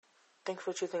thanks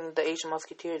for choosing the Asian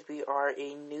Musketeers. We are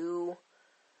a new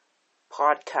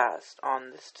podcast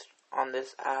on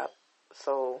this app,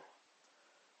 so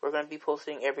we're going to be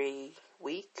posting every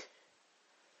week,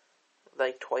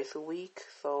 like twice a week.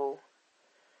 So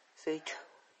stay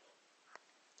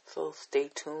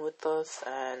tuned with us,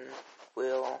 and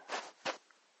we'll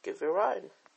give it a ride.